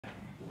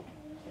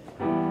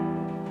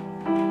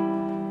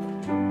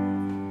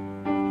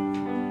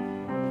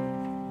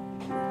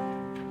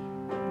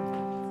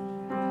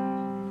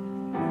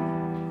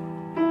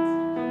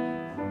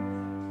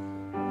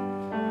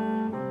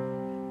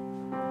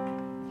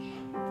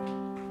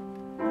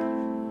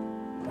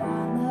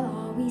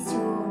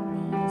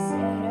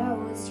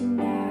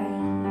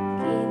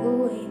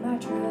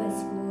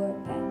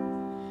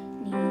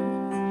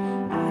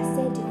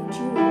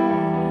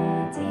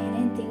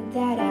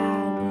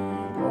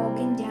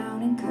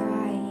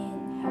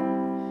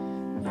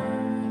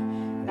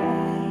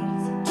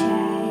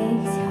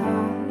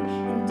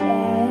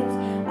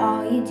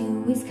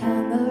always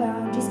come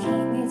around, just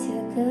came here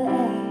to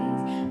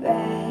collect.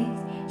 Wrecked,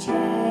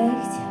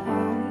 checked,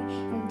 hard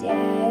and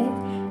dead.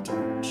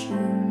 Don't you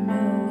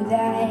know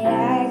that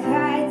I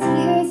cried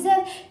tears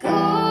of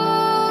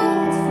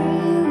gold for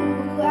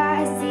you?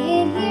 I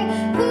sit here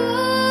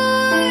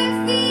poor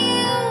for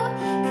you,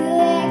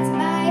 collect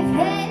my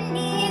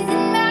pennies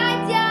and my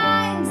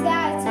dimes.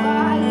 That's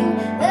why you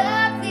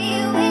love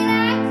it when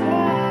I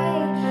cry.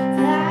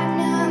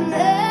 Platinum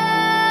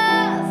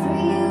love for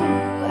you,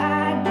 I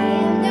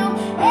give no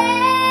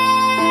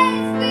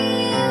end for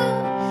you.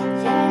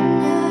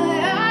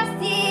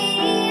 Generosity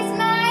is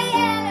my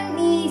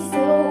enemy,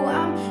 so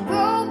I'm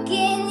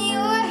broken.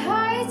 Your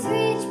heart's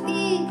rich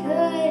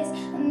because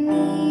of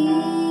me.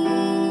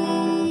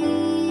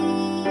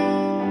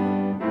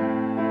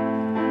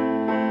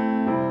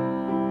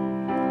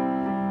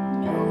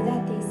 Know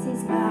that this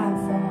is my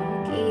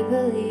fault, gave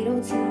a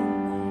little too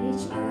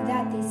much, knew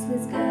that this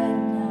was good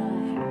enough.